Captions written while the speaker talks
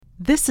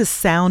This is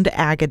Sound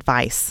Ag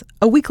Advice,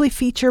 a weekly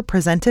feature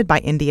presented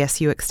by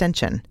NDSU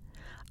Extension.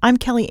 I'm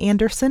Kelly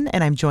Anderson,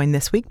 and I'm joined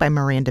this week by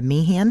Miranda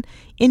Meehan,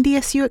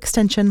 NDSU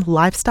Extension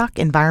Livestock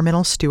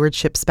Environmental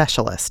Stewardship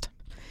Specialist.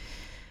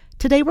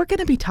 Today we're going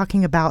to be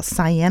talking about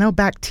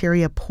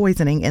cyanobacteria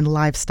poisoning in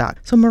livestock.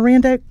 So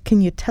Miranda, can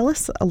you tell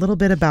us a little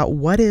bit about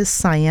what is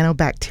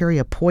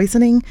cyanobacteria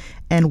poisoning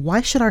and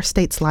why should our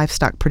state's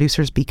livestock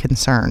producers be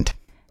concerned?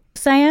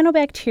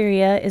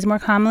 Cyanobacteria is more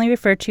commonly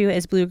referred to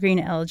as blue-green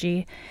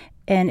algae,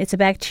 and it's a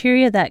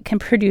bacteria that can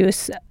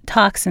produce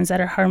toxins that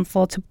are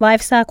harmful to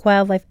livestock,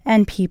 wildlife,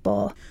 and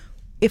people.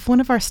 If one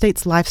of our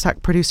state's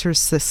livestock producers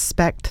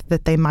suspect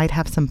that they might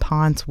have some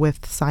ponds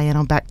with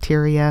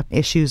cyanobacteria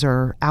issues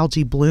or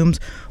algae blooms,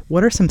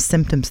 what are some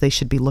symptoms they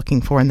should be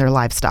looking for in their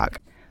livestock?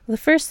 The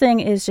first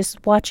thing is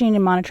just watching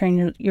and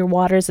monitoring your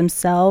waters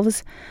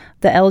themselves.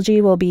 The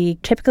algae will be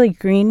typically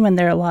green when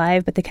they're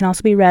alive, but they can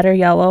also be red or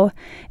yellow.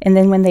 And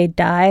then when they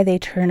die, they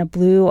turn a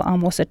blue,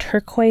 almost a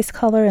turquoise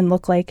color, and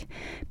look like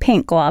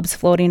paint globs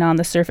floating on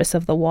the surface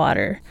of the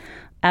water.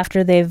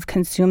 After they've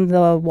consumed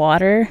the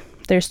water,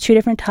 there's two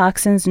different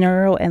toxins,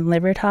 neuro and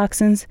liver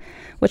toxins,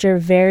 which are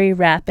very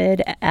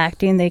rapid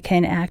acting. They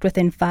can act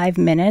within 5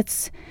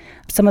 minutes.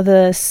 Some of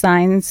the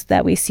signs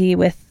that we see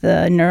with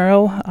the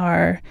neuro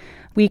are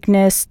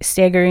weakness,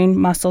 staggering,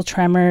 muscle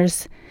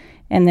tremors,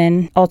 and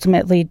then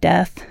ultimately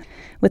death.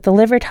 With the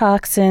liver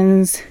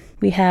toxins,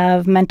 we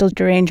have mental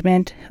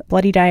derangement,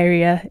 bloody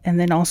diarrhea,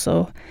 and then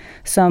also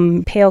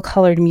some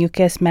pale-colored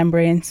mucous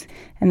membranes,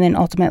 and then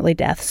ultimately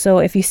death. So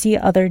if you see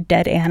other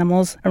dead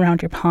animals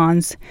around your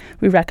ponds,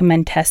 we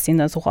recommend testing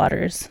those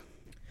waters.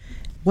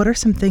 What are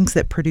some things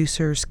that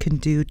producers can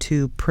do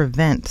to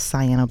prevent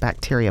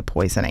cyanobacteria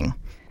poisoning?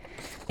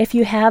 If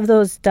you have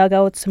those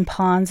dugouts and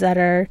ponds that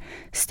are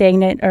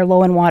stagnant or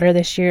low in water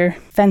this year,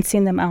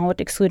 fencing them out,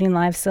 excluding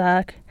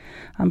livestock,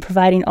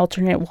 providing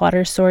alternate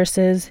water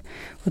sources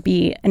would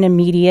be an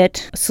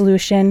immediate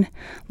solution.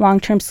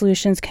 Long-term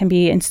solutions can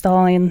be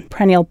installing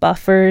perennial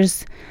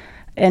buffers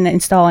and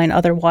installing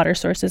other water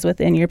sources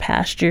within your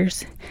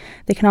pastures.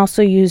 They can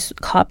also use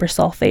copper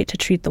sulfate to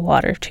treat the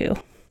water too.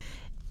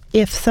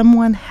 If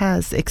someone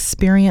has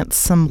experienced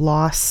some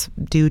loss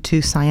due to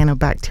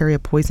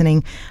cyanobacteria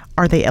poisoning,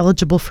 are they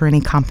eligible for any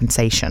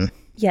compensation?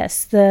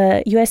 Yes,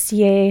 the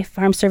USDA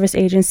Farm Service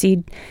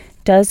Agency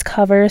does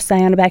cover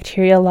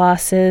cyanobacteria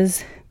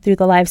losses through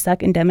the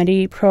Livestock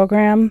Indemnity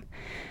Program.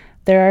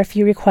 There are a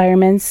few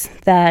requirements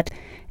that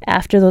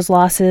after those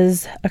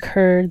losses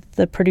occur,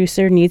 the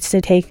producer needs to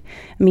take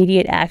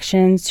immediate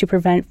actions to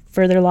prevent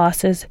further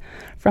losses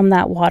from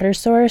that water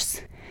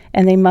source,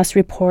 and they must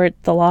report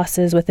the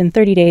losses within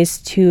 30 days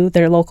to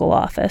their local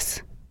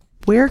office.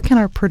 Where can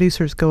our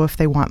producers go if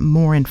they want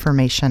more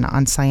information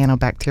on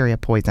cyanobacteria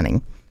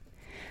poisoning?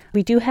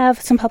 We do have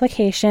some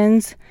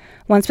publications,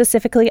 one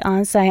specifically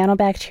on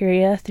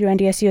cyanobacteria through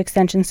NDSU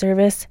Extension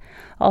Service.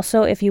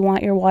 Also, if you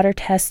want your water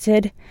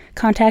tested,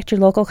 contact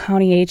your local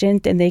county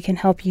agent and they can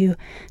help you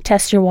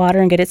test your water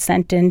and get it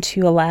sent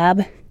into a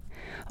lab,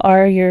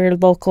 or your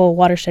local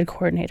watershed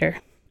coordinator.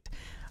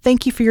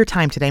 Thank you for your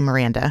time today,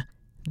 Miranda.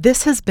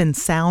 This has been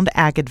Sound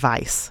Ag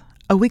Advice,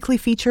 a weekly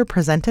feature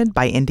presented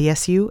by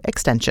NDSU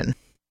Extension.